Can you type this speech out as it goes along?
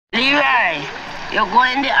you're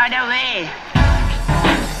going the other way.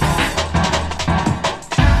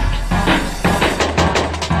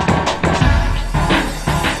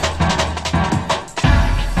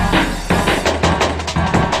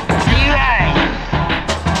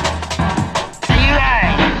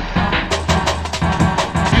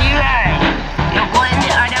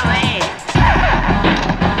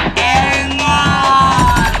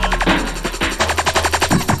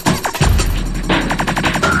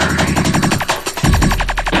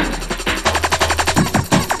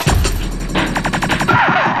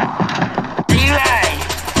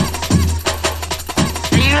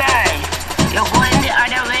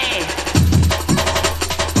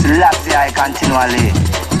 Continually,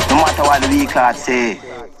 no matter what the weak heart say.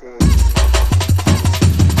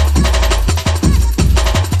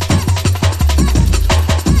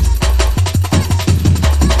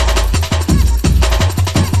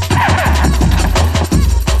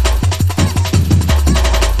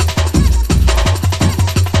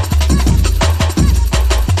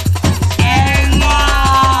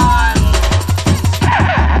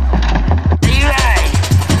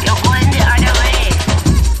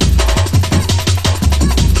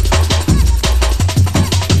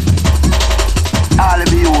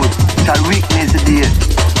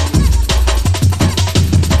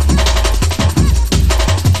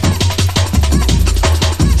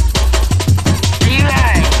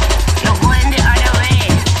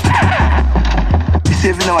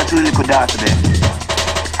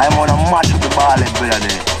 I'm gonna mash up the ball head, brother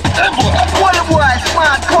there. Call the boy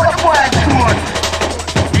smart, call the boy smart.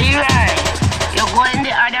 Leroy, you're going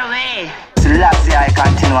the other way. Selassie I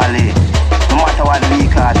continually, no matter what the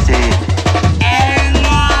weak heart say.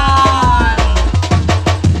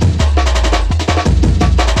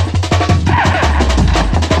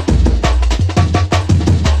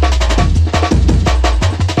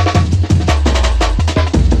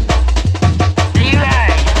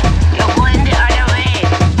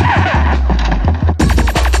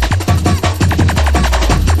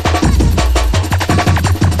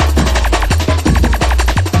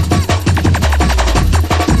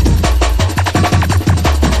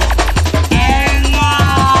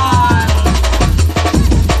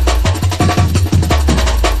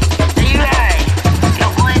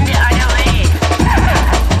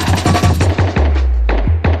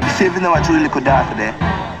 What you really could do today?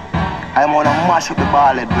 I'm gonna mash up the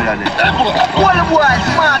ball head, brother there. Call the boy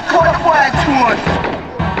smart, call the boy smart.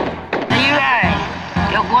 Leroy,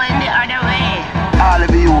 you're going the other way. All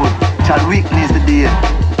of you shall weakness the day.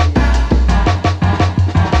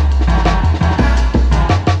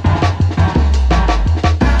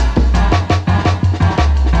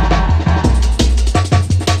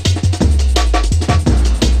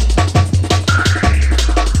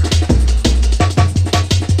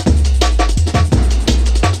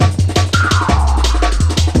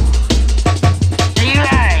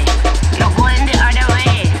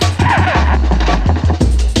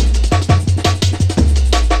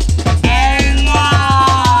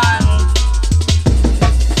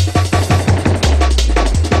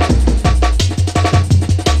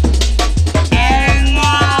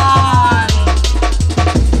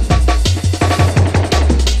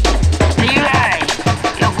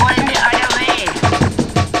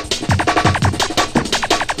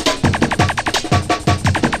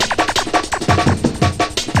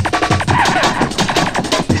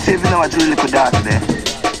 What you really could do today?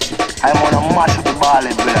 I'm gonna mash up the ball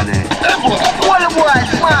head, brother there. Call the boy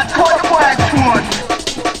smart, call the boy smart.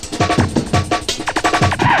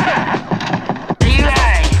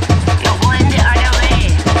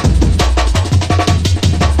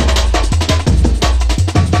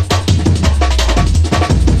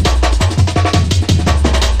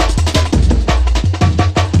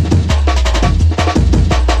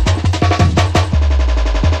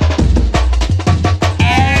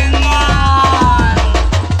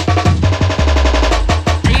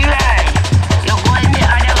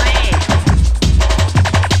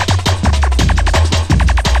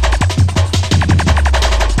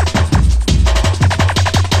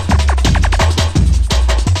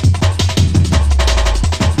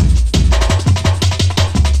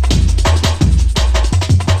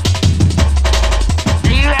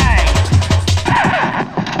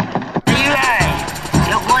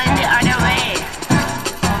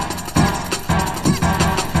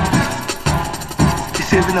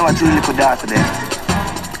 You know what you really could do today?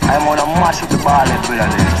 I'm gonna mash up the ball head, brother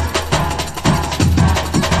there.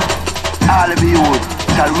 All of you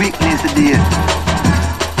shall weakness the day.